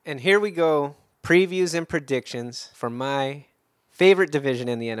And here we go. Previews and predictions for my favorite division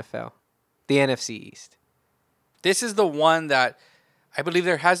in the NFL, the NFC East. This is the one that I believe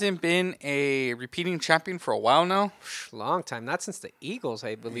there hasn't been a repeating champion for a while now. Long time. Not since the Eagles,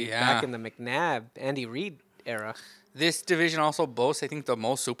 I believe, Yeah. back in the McNabb, Andy Reid era. This division also boasts, I think, the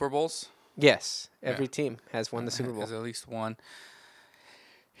most Super Bowls. Yes, every team has won the Super Bowl. Has at least one.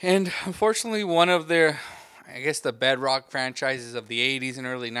 And unfortunately, one of their, I guess, the bedrock franchises of the 80s and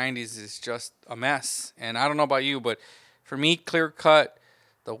early 90s is just a mess. And I don't know about you, but for me, clear cut,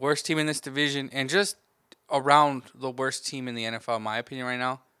 the worst team in this division and just around the worst team in the NFL, in my opinion, right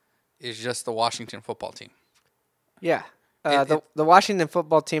now, is just the Washington football team. Yeah. The Washington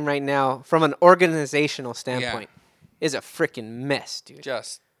football team right now, from an organizational standpoint, is a freaking mess, dude.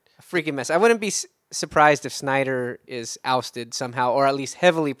 Just a freaking mess. I wouldn't be surprised if Snyder is ousted somehow, or at least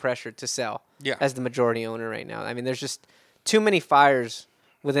heavily pressured to sell as the majority owner right now. I mean, there's just too many fires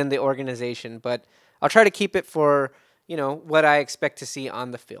within the organization, but I'll try to keep it for, what I expect to see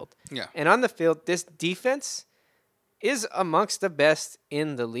on the field. Yeah. And on the field, this defense is amongst the best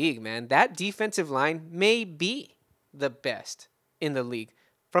in the league, man. That defensive line may be the best in the league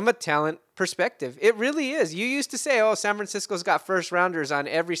from a talent perspective. It really is. You used to say, San Francisco's got first rounders on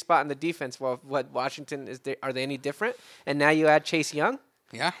every spot in the defense. Well, what, Washington, are they any different? And now you add Chase Young?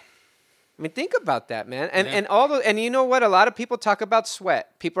 Yeah. I mean, think about that, man. And you know what? A lot of people talk about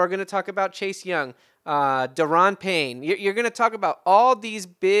Sweat. People are going to talk about Chase Young, Daron Payne. You're going to talk about all these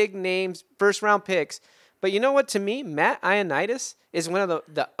big names, first-round picks. But you know what? To me, Matt Ioannidis is one of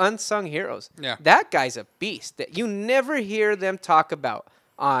the unsung heroes. Yeah. That guy's a beast that you never hear them talk about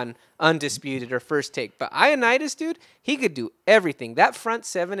on Undisputed or First Take. But Ioannidis, dude, he could do everything. That front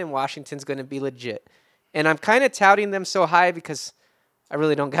seven in Washington's going to be legit. And I'm kind of touting them so high because I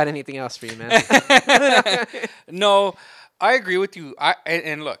really don't got anything else for you, man. No, I agree with you.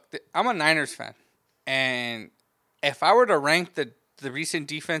 And look, I'm a Niners fan. And if I were to rank the recent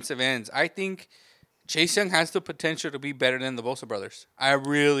defensive ends, I think Chase Young has the potential to be better than the Bosa brothers. I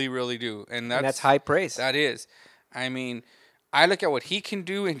really, really do. And that's high praise. That is. I mean, I look at what he can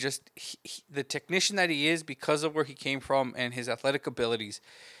do and just the technician that he is because of where he came from and his athletic abilities.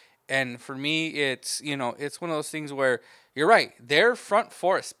 And for me, it's one of those things where you're right. Their front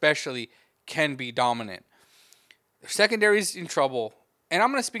four especially can be dominant. Their secondary's in trouble. And I'm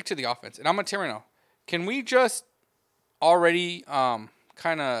going to speak to the offense. And I'm going to tell you right now, can we just already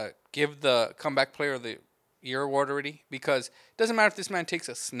kind of give the comeback player of the year award already? Because it doesn't matter if this man takes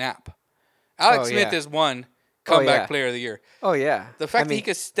a snap. Alex Smith is one comeback player of the year. Oh, yeah. The fact that he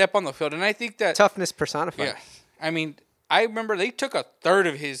could step on the field. And I think that toughness personified. Yeah. I mean, I remember they took a third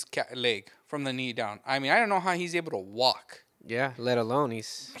of his leg from the knee down. I mean, I don't know how he's able to walk. Yeah, let alone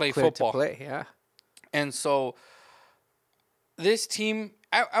he's play cleared football. To play, yeah. And so this team,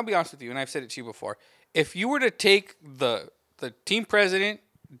 I'll be honest with you, and I've said it to you before. If you were to take the team president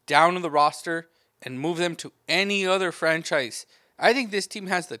down to the roster and move them to any other franchise, I think this team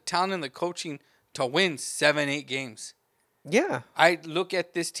has the talent and the coaching to win 7-8 games. Yeah. I look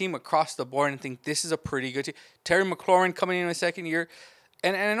at this team across the board and think this is a pretty good team. Terry McLaurin coming in his second year.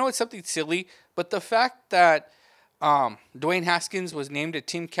 And I know it's something silly, but the fact that Dwayne Haskins was named a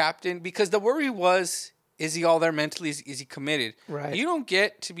team captain, because the worry was, is he all there mentally? Is he committed? Right. You don't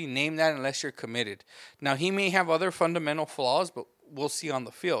get to be named that unless you're committed. Now, he may have other fundamental flaws, but we'll see on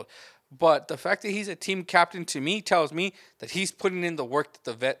the field. But the fact that he's a team captain to me tells me that he's putting in the work that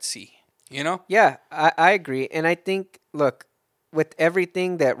the vets see. You know? Yeah, I agree. And I think, look, with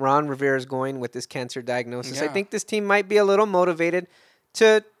everything that Ron Rivera is going with this cancer diagnosis, I think this team might be a little motivated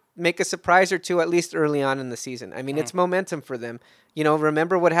to make a surprise or two, at least early on in the season. I mean, it's momentum for them.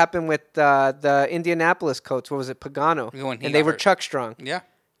 Remember what happened with the Indianapolis coach? What was it, Pagano? And they were Chuck Strong. Yeah.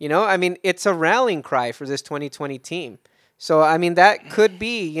 I mean, it's a rallying cry for this 2020 team. So, I mean, that could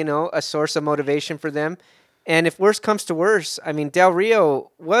be, a source of motivation for them. And if worse comes to worse, I mean, Del Rio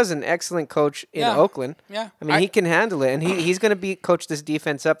was an excellent coach in Oakland. Yeah. I mean, he can handle it. And he's going to coach this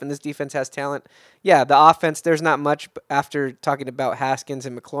defense up, and this defense has talent. Yeah, the offense, there's not much after talking about Haskins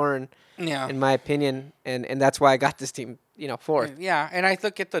and McLaurin, in my opinion. And that's why I got this team, fourth. Yeah, and I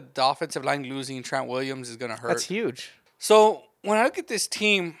look at the offensive line losing Trent Williams is going to hurt. That's huge. So when I look at this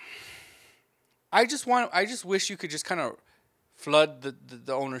team, I just wish you could just kind of flood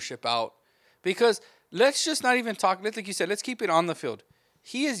the ownership out. Because let's just not even talk, like you said, let's keep it on the field.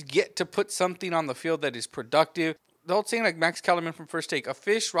 He has yet to put something on the field that is productive. The old saying, like Max Kellerman from First Take, a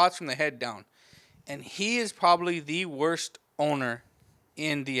fish rots from the head down. And he is probably the worst owner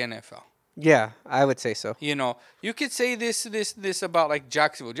in the NFL. Yeah, I would say so. You could say this about like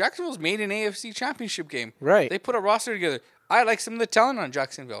Jacksonville. Jacksonville's made an AFC championship game. Right. They put a roster together. I like some of the talent on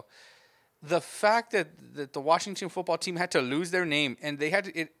Jacksonville. The fact that the Washington football team had to lose their name and they had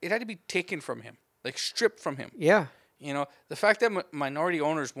to, it had to be taken from him, like stripped from him. Yeah. You know, the fact that minority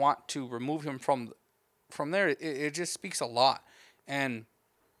owners want to remove him from there, it just speaks a lot. And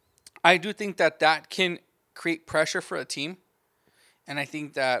I do think that can create pressure for a team. And I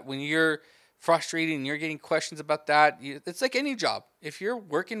think that when you're frustrated and you're getting questions about that, it's like any job. If your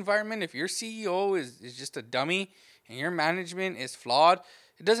work environment, if your CEO is just a dummy and your management is flawed,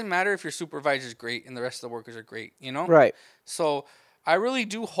 it doesn't matter if your supervisor is great and the rest of the workers are great, you know? Right. So I really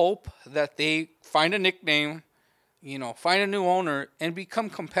do hope that they find a nickname, you know, find a new owner and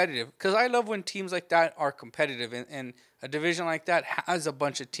become competitive. Because I love when teams like that are competitive and a division like that has a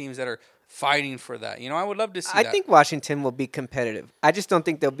bunch of teams that are fighting for that. You know, I would love to see that. I think Washington will be competitive. I just don't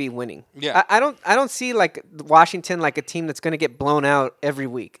think they'll be winning. Yeah. I don't see like Washington like a team that's going to get blown out every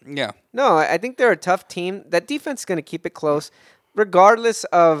week. Yeah. No, I think they're a tough team. That defense is going to keep it close, regardless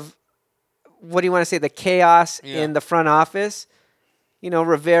of what do you want to say, the chaos in the front office. You know,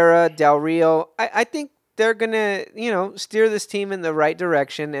 Rivera, Del Rio. I think they're going to, you know, steer this team in the right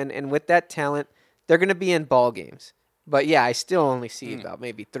direction. And with that talent, they're going to be in ball games. But, yeah, I still only see about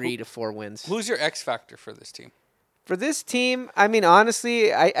maybe 3 to 4 wins. Who's your X factor for this team? For this team, I mean,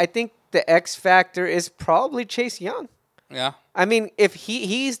 honestly, I think the X factor is probably Chase Young. Yeah. I mean, if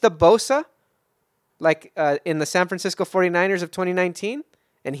he's the Bosa, like in the San Francisco 49ers of 2019,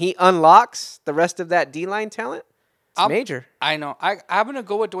 and he unlocks the rest of that D-line talent, it's major. I know. I'm going to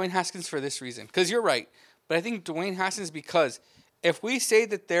go with Dwayne Haskins for this reason, because you're right. But I think Dwayne Haskins, because if we say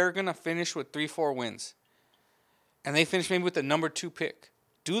that they're going to finish with 3-4 wins, and they finish maybe with the number 2 pick,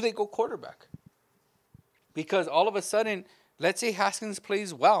 do they go quarterback? Because all of a sudden, let's say Haskins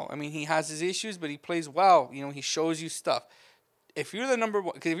plays well. I mean, he has his issues, but he plays well. You know, he shows you stuff. If you're the number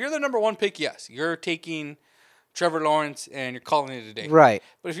 1, because if you're the number 1 pick, yes, you're taking Trevor Lawrence and you're calling it a day. Right.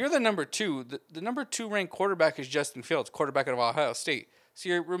 But if you're the number 2, the number 2 ranked quarterback is Justin Fields, quarterback of Ohio State. So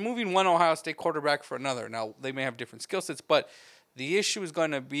you're removing one Ohio State quarterback for another. Now, they may have different skill sets, but the issue is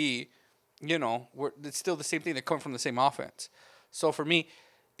going to be, you know, it's still the same thing. They're coming from the same offense. So for me,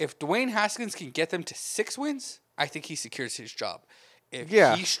 if Dwayne Haskins can get them to 6 wins, I think he secures his job. If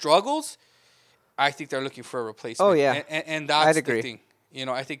he struggles, I think they're looking for a replacement. Oh, yeah. And that's the thing. You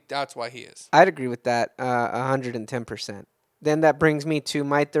know, I think that's why he is. I'd agree with that 110%. Then that brings me to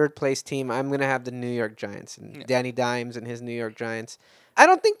my third place team. I'm going to have the New York Giants and Danny Dimes and his New York Giants. I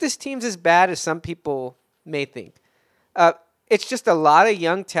don't think this team's as bad as some people may think. It's just a lot of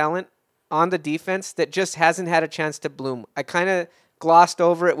young talent on the defense that just hasn't had a chance to bloom. I kind of glossed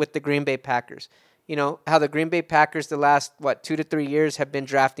over it with the Green Bay Packers. You know, how the Green Bay Packers the last, 2 to 3 years have been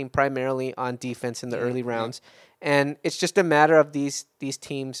drafting primarily on defense in the early rounds. And it's just a matter of these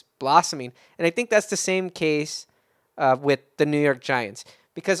teams blossoming. And I think that's the same case with the New York Giants.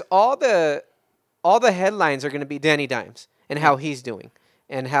 Because all the headlines are going to be Danny Dimes and how he's doing.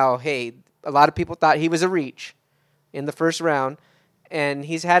 And how, hey, a lot of people thought he was a reach in the first round. And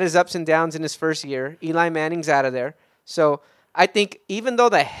he's had his ups and downs in his first year. Eli Manning's out of there. So I think even though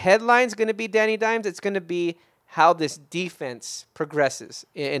the headline's going to be Danny Dimes, it's going to be how this defense progresses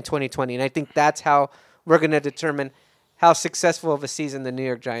in 2020. And I think that's how we're going to determine how successful of a season the New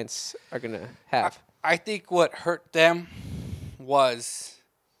York Giants are going to have. I think what hurt them was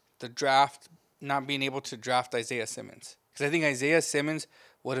the draft, not being able to draft Isaiah Simmons. Because I think Isaiah Simmons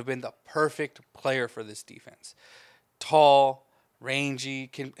would have been the perfect player for this defense. Tall,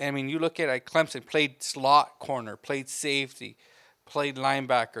 rangy. You look at Clemson, played slot corner, played safety, played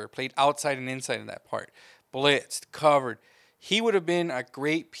linebacker, played outside and inside in that part. Blitzed, covered. He would have been a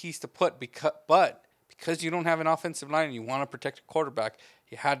great piece to put, because you don't have an offensive line and you want to protect a quarterback,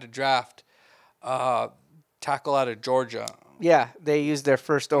 you had to draft tackle out of Georgia. Yeah, they used their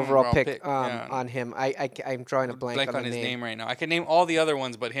first overall pick on him. I'm drawing a blank on his name. name right now. I can name all the other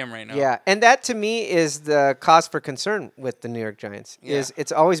ones but him right now. Yeah, and that to me is the cause for concern with the New York Giants.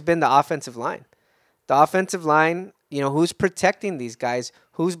 It's always been the offensive line. The offensive line, who's protecting these guys?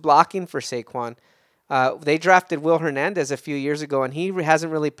 Who's blocking for Saquon? They drafted Will Hernandez a few years ago, and he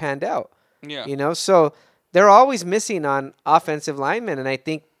hasn't really panned out. Yeah. So they're always missing on offensive linemen, and I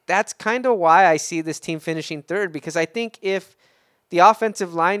think that's kind of why I see this team finishing third, because I think if the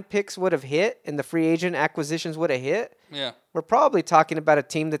offensive line picks would have hit and the free agent acquisitions would have hit, we're probably talking about a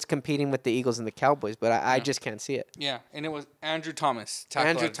team that's competing with the Eagles and the Cowboys, but I just can't see it. Yeah, and it was Andrew Thomas.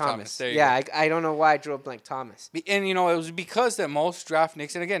 Andrew Thomas. There you go. I don't know why I drew a blank Thomas. And, it was because that most draft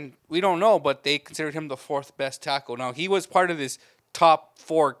nicks, and again, we don't know, but they considered him the 4th best tackle. Now, he was part of this top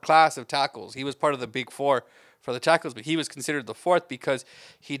 4 class of tackles. He was part of the big 4 for the tackles, but he was considered the 4th because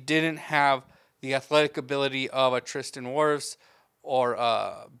he didn't have the athletic ability of a Tristan Wirfs or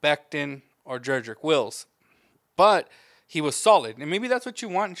Becton or Jedrick Wills. But he was solid. And maybe that's what you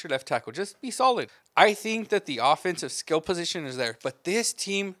want in your left tackle. Just be solid. I think that the offensive skill position is there. But this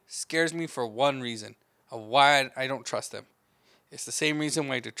team scares me for one reason of why I don't trust them. It's the same reason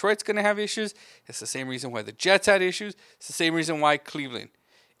why Detroit's going to have issues. It's the same reason why the Jets had issues. It's the same reason why Cleveland.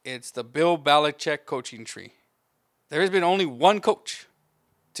 It's the Bill Belichick coaching tree. There has been only one coach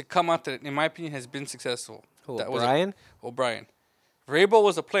to come out that, in my opinion, has been successful. Who, that O'Brien? was O'Brien. Vrabel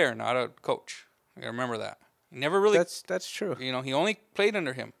was a player, not a coach. I remember that. He never really. That's true. He only played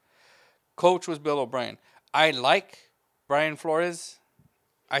under him. Coach was Bill O'Brien. I like Brian Flores.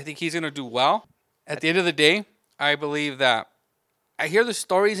 I think he's going to do well. At the end of the day, I believe that I hear the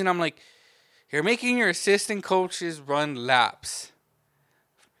stories and I'm like, you're making your assistant coaches run laps.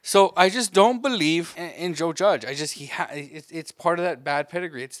 So I just don't believe in Joe Judge. It's part of that bad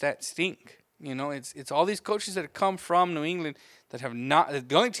pedigree. It's that stink. It's all these coaches that have come from New England that have not.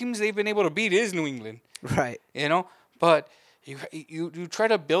 The only teams they've been able to beat is New England. Right. But you try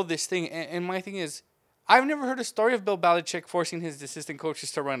to build this thing, and my thing is, I've never heard a story of Bill Belichick forcing his assistant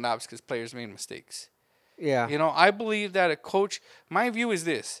coaches to run laps because players made mistakes. Yeah. I believe that a coach, my view is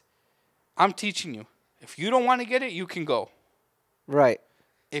this. I'm teaching you. If you don't want to get it, you can go. Right.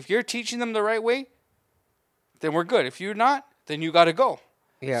 If you're teaching them the right way, then we're good. If you're not, then you got to go.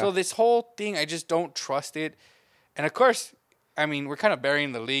 Yeah. So this whole thing, I just don't trust it. And of course, we're kind of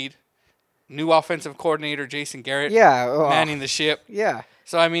burying the lead. New offensive coordinator, Jason Garrett, manning the ship. Yeah.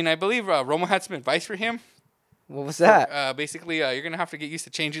 So, I believe Romo had some advice for him. What was that? Basically, you're going to have to get used to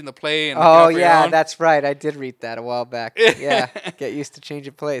changing the play. And That's right. I did read that a while back. Yeah. Get used to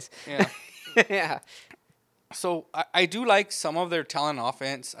changing plays. Yeah. Yeah. So, I do like some of their talent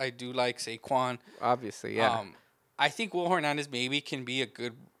offense. I do like Saquon. Obviously, yeah. I think Will Hernandez maybe can be a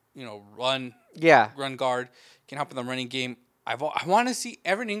good, run guard. Can help in the running game. I want to see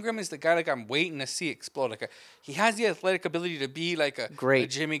Evan Ingram is the guy I'm waiting to see explode. He has the athletic ability to be a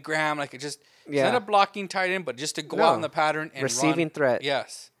Jimmy Graham, he's not a blocking tight end, but just to go out in the pattern and receiving run. Threat.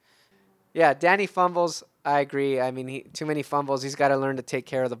 Yes. Yeah, Danny fumbles. I agree. Too many fumbles. He's got to learn to take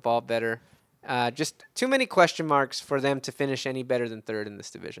care of the ball better. Just too many question marks for them to finish any better than third in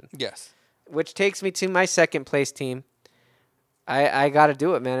this division. Yes. Which takes me to my second place team. I got to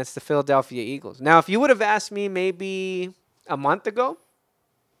do it, man. It's the Philadelphia Eagles. Now, if you would have asked me maybe a month ago,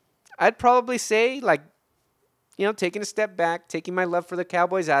 I'd probably say, taking a step back, taking my love for the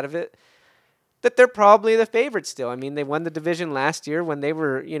Cowboys out of it, that they're probably the favorite still. They won the division last year when they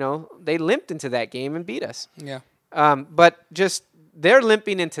were, they limped into that game and beat us. Yeah. But just they're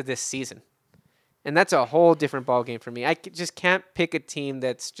limping into this season. And that's a whole different ballgame for me. I just can't pick a team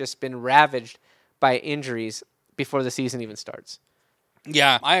that's just been ravaged by injuries before the season even starts.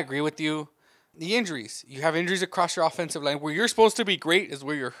 Yeah, I agree with you. The injuries. You have injuries across your offensive line. Where you're supposed to be great is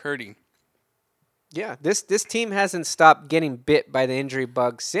where you're hurting. Yeah, this team hasn't stopped getting bit by the injury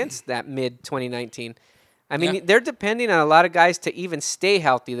bug since that mid-2019. They're depending on a lot of guys to even stay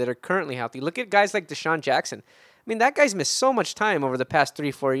healthy that are currently healthy. Look at guys like Deshaun Jackson. That guy's missed so much time over the past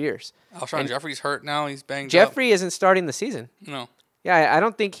 3-4 years. Alshon Jeffrey's hurt now. He's banged up. Jeffrey isn't starting the season. No. Yeah, I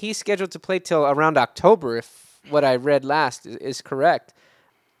don't think he's scheduled to play till around October, if what I read last is correct.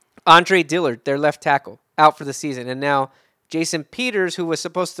 Andre Dillard, their left tackle, out for the season. And now Jason Peters, who was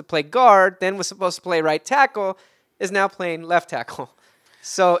supposed to play guard, then was supposed to play right tackle, is now playing left tackle.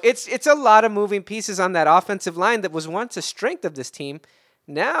 So it's a lot of moving pieces on that offensive line that was once a strength of this team.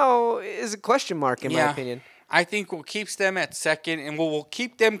 Now is a question mark, in my opinion. I think what keeps them at second, and we'll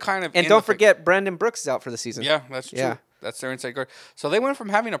keep them kind of. And don't forget, Brandon Brooks is out for the season. Yeah, that's true. Yeah. That's their inside guard. So they went from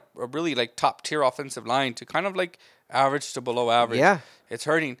having a really top tier offensive line to kind of average to below average. Yeah, it's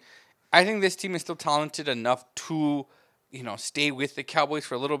hurting. I think this team is still talented enough to, stay with the Cowboys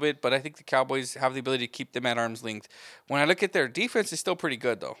for a little bit, but I think the Cowboys have the ability to keep them at arm's length. When I look at their defense, it's still pretty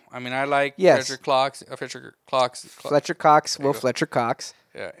good though. I like Fletcher Cox, Will Fletcher Cox.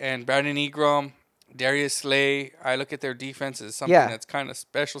 Yeah, and Brandon Ingram. Darius Slay, I look at their defense as something that's kind of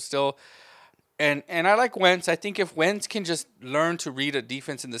special still. And I like Wentz. I think if Wentz can just learn to read a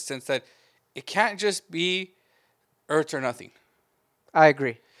defense in the sense that it can't just be Ertz or nothing. I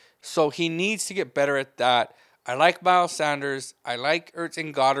agree. So he needs to get better at that. I like Miles Sanders. I like Ertz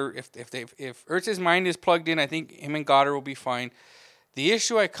and Goddard. If Ertz's mind is plugged in, I think him and Goddard will be fine. The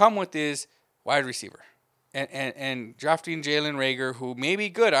issue I come with is wide receiver. And drafting Jalen Reagor, who may be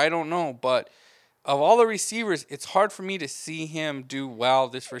good, I don't know, but of all the receivers, it's hard for me to see him do well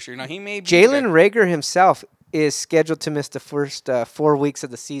this first year. Now, he may be Jalen Reagor himself is scheduled to miss the first 4 weeks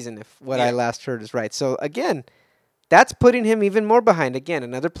of the season, if what I last heard is right. So, again, that's putting him even more behind. Again,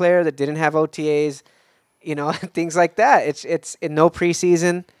 another player that didn't have OTAs, things like that. It's in no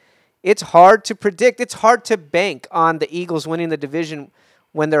preseason. It's hard to predict. It's hard to bank on the Eagles winning the division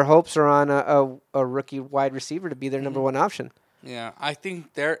when their hopes are on a rookie wide receiver to be their number one option. Yeah, I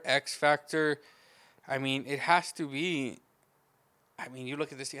think their X factor, I mean, it has to be. I mean, you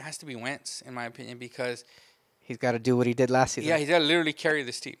look at this, it has to be Wentz, in my opinion, because he's got to do what he did last season. Yeah, he's got to literally carry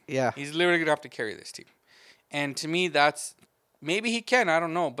this team. Yeah. He's literally going to have to carry this team. And to me, that's maybe he can, I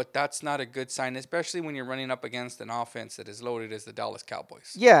don't know, but that's not a good sign, especially when you're running up against an offense that is loaded as the Dallas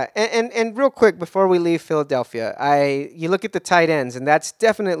Cowboys. Yeah, and real quick before we leave Philadelphia, you look at the tight ends, and that's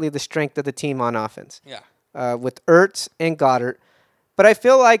definitely the strength of the team on offense. Yeah. With Ertz and Goddard. But I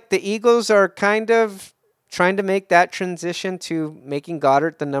feel like the Eagles are kind of trying to make that transition to making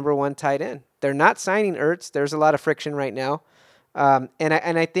Goddard the number one tight end. They're not signing Ertz. There's a lot of friction right now. And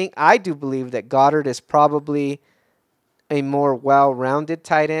I do believe that Goddard is probably a more well-rounded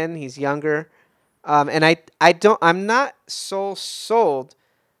tight end. He's younger. I'm not so sold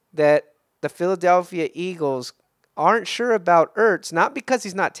that the Philadelphia Eagles aren't sure about Ertz, not because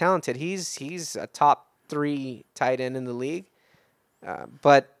he's not talented. He's a top 3 tight end in the league.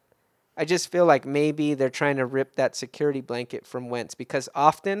 But I just feel like maybe they're trying to rip that security blanket from Wentz, because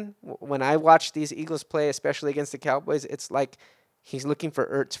often when I watch these Eagles play, especially against the Cowboys, it's like he's looking for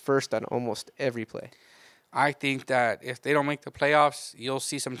Ertz first on almost every play. I think that if they don't make the playoffs, you'll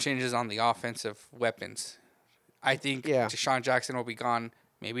see some changes on the offensive weapons. I think Deshaun Jackson will be gone.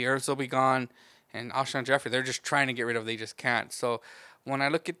 Maybe Ertz will be gone. And Alshon Jeffrey, they're just trying to get rid of. They just can't. So when I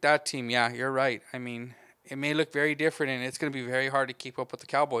look at that team, yeah, you're right. I mean, it may look very different, and it's going to be very hard to keep up with the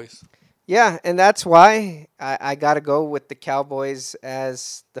Cowboys. Yeah, and that's why I got to go with the Cowboys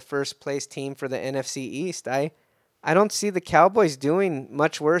as the first place team for the NFC East. I don't see the Cowboys doing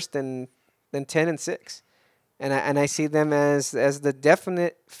much worse than 10-6, and I see them as the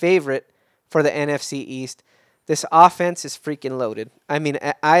definite favorite for the NFC East. This offense is freaking loaded. I mean,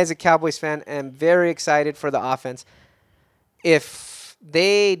 I as a Cowboys fan am very excited for the offense. If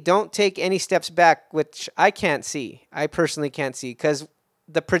they don't take any steps back, which I personally can't see, because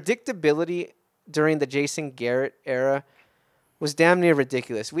the predictability during the Jason Garrett era was damn near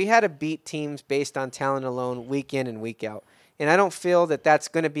ridiculous. We had to beat teams based on talent alone week in and week out. And I don't feel that that's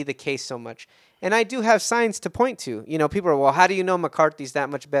going to be the case so much. And I do have signs to point to. People are, well, how do you know McCarthy's that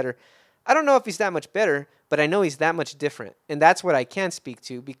much better? I don't know if he's that much better, but I know he's that much different. And that's what I can speak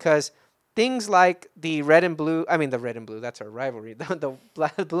to, because things like the red and blue, that's our rivalry,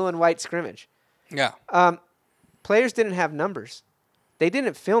 the blue and white scrimmage. Yeah. Players didn't have numbers. They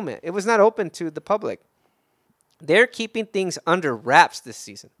didn't film it. It was not open to the public. They're keeping things under wraps this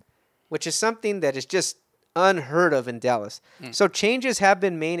season, which is something that is just unheard of in Dallas. So changes have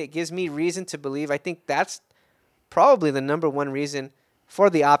been made. It gives me reason to believe. I think that's probably the number one reason for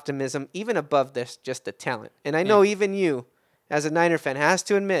the optimism, even above this, just the talent. And I know even you, as a Niner fan, has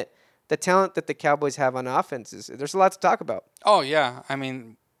to admit the talent that the Cowboys have on offense there's a lot to talk about. Oh, yeah. I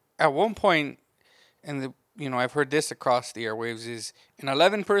mean, at one point I've heard this across the airwaves, is an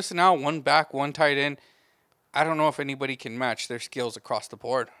 11 personnel, 1 back, 1 tight end. I don't know if anybody can match their skills across the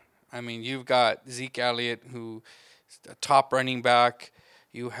board. I mean, you've got Zeke Elliott, who is a top running back.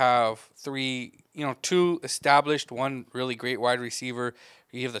 You have 2 established, 1 really great wide receiver.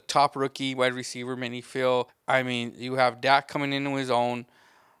 You have the top rookie wide receiver, Minnie Phil. I mean, you have Dak coming into his own.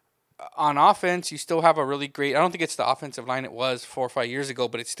 On offense, you still have a really great, I don't think it's the offensive line it was 4 or 5 years ago,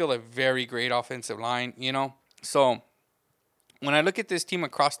 but it's still a very great offensive line, So when I look at this team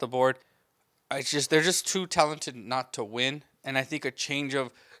across the board, they're just too talented not to win. And I think a change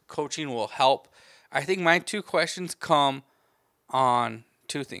of coaching will help. I think my 2 questions come on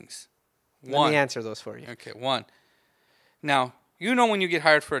 2 things. Let me answer those for you. Okay, 1. Now, when you get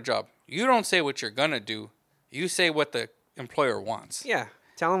hired for a job, you don't say what you're going to do. You say what the employer wants. Yeah.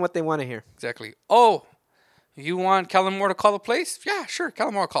 Tell them what they want to hear. Exactly. Oh, you want Kellen Moore to call the plays? Yeah, sure.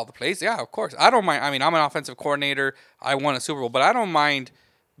 Kellen Moore will call the plays. Yeah, of course. I don't mind. I mean, I'm an offensive coordinator. I won a Super Bowl, but I don't mind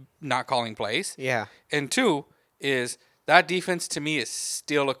not calling plays. Yeah. And 2 is that defense, to me, is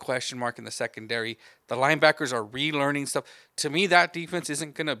still a question mark in the secondary. The linebackers are relearning stuff. To me, that defense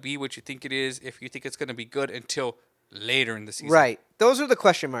isn't going to be what you think it is if you think it's going to be good until later in the season. Right. Those are the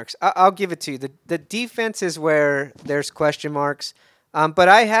question marks. I'll give it to you. The defense is where there's question marks. But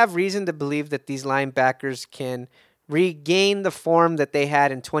I have reason to believe that these linebackers can regain the form that they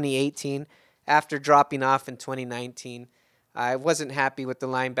had in 2018 after dropping off in 2019. I wasn't happy with the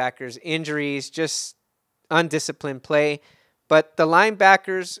linebackers' injuries, just undisciplined play. But the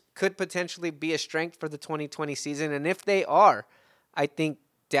linebackers could potentially be a strength for the 2020 season. And if they are, I think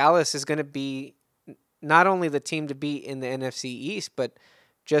Dallas is going to be not only the team to beat in the NFC East, but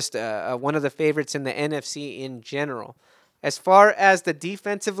just one of the favorites in the NFC in general. As far as the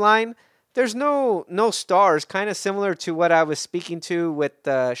defensive line, there's no stars, kind of similar to what I was speaking to with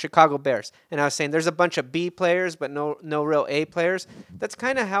the Chicago Bears. And I was saying there's a bunch of B players, but no real A players. That's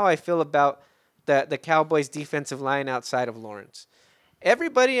kind of how I feel about the Cowboys defensive line outside of Lawrence.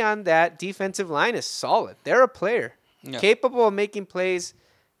 Everybody on that defensive line is solid. They're a player, capable of making plays,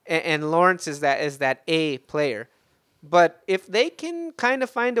 and Lawrence is that A player. But if they can kind of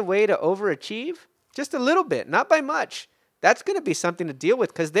find a way to overachieve just a little bit, not by much, that's going to be something to deal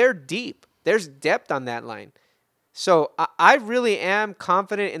with because they're deep. There's depth on that line. So I really am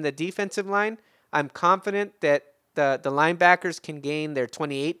confident in the defensive line. I'm confident that the linebackers can gain their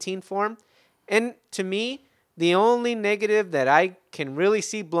 2018 form. And to me, the only negative that I can really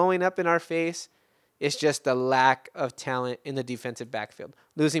see blowing up in our face is just the lack of talent in the defensive backfield.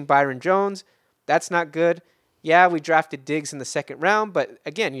 Losing Byron Jones, that's not good. Yeah, we drafted Diggs in the second round, but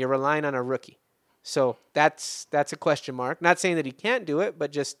again, you're relying on a rookie. So that's a question mark. Not saying that he can't do it,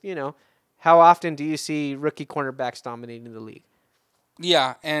 but just, how often do you see rookie cornerbacks dominating the league?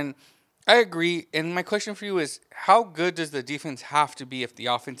 Yeah, and I agree. And my question for you is, how good does the defense have to be if the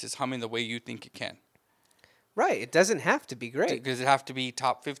offense is humming the way you think it can? Right. It doesn't have to be great. Does it have to be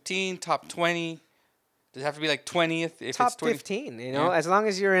top 15, top 20? Does it have to be like 20th? If top it's 20? 15, as long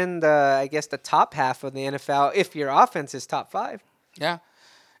as you're in the top half of the NFL, if your offense is top 5. Yeah.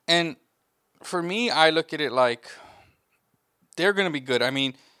 And for me, I look at it like they're going to be good. I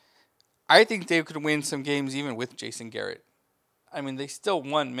mean, I think they could win some games even with Jason Garrett. I mean, they still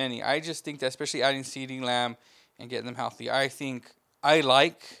won many. I just think that especially adding CeeDee Lamb and getting them healthy, I think I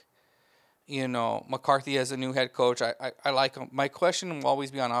like, McCarthy as a new head coach. I like him. My question will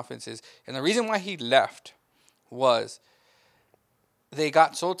always be on offenses. And the reason why he left was they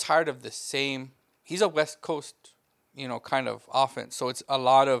got so tired of the same. He's a West Coast, kind of offense. So it's a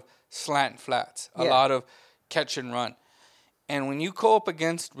lot of slant flats, a lot of catch and run. And when you go up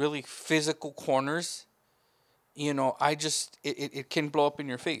against really physical corners, it can blow up in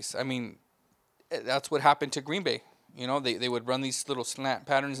your face. I mean, that's what happened to Green Bay. They would run these little slant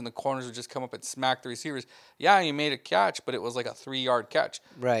patterns and the corners would just come up and smack the receivers. Yeah, you made a catch, but it was like a 3-yard catch.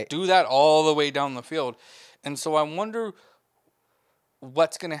 Right. Do that all the way down the field. And so I wonder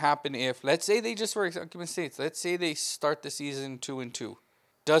what's going to happen if, let's say they just, for argument's sake, let's say they start the season 2-2.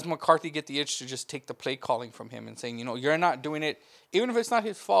 Does McCarthy get the itch to just take the play calling from him and saying, you're not doing it, even if it's not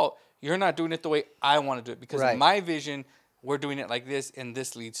his fault, you're not doing it the way I want to do it. Because in my vision, we're doing it like this, and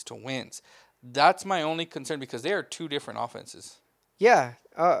this leads to wins. That's my only concern because they are two different offenses. Yeah,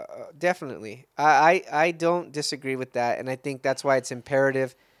 definitely. I don't disagree with that, and I think that's why it's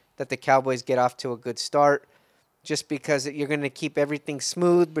imperative that the Cowboys get off to a good start, just because you're going to keep everything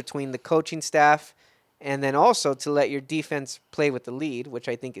smooth between the coaching staff and then also to let your defense play with the lead, which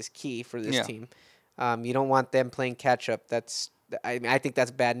I think is key for this team. You don't want them playing catch-up. I think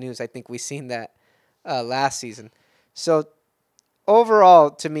that's bad news. I think we've seen that last season. So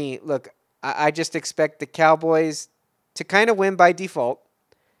overall, to me, look, I just expect the Cowboys to kind of win by default.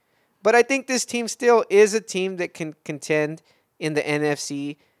 But I think this team still is a team that can contend in the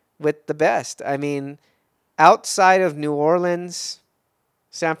NFC with the best. I mean, outside of New Orleans,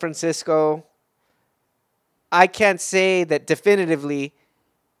 San Francisco, I can't say that definitively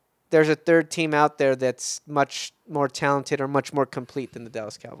there's a third team out there that's much more talented or much more complete than the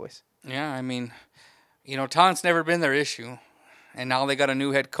Dallas Cowboys. Yeah, I mean, talent's never been their issue. And now they got a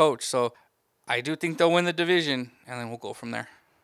new head coach. So I do think they'll win the division, and then we'll go from there.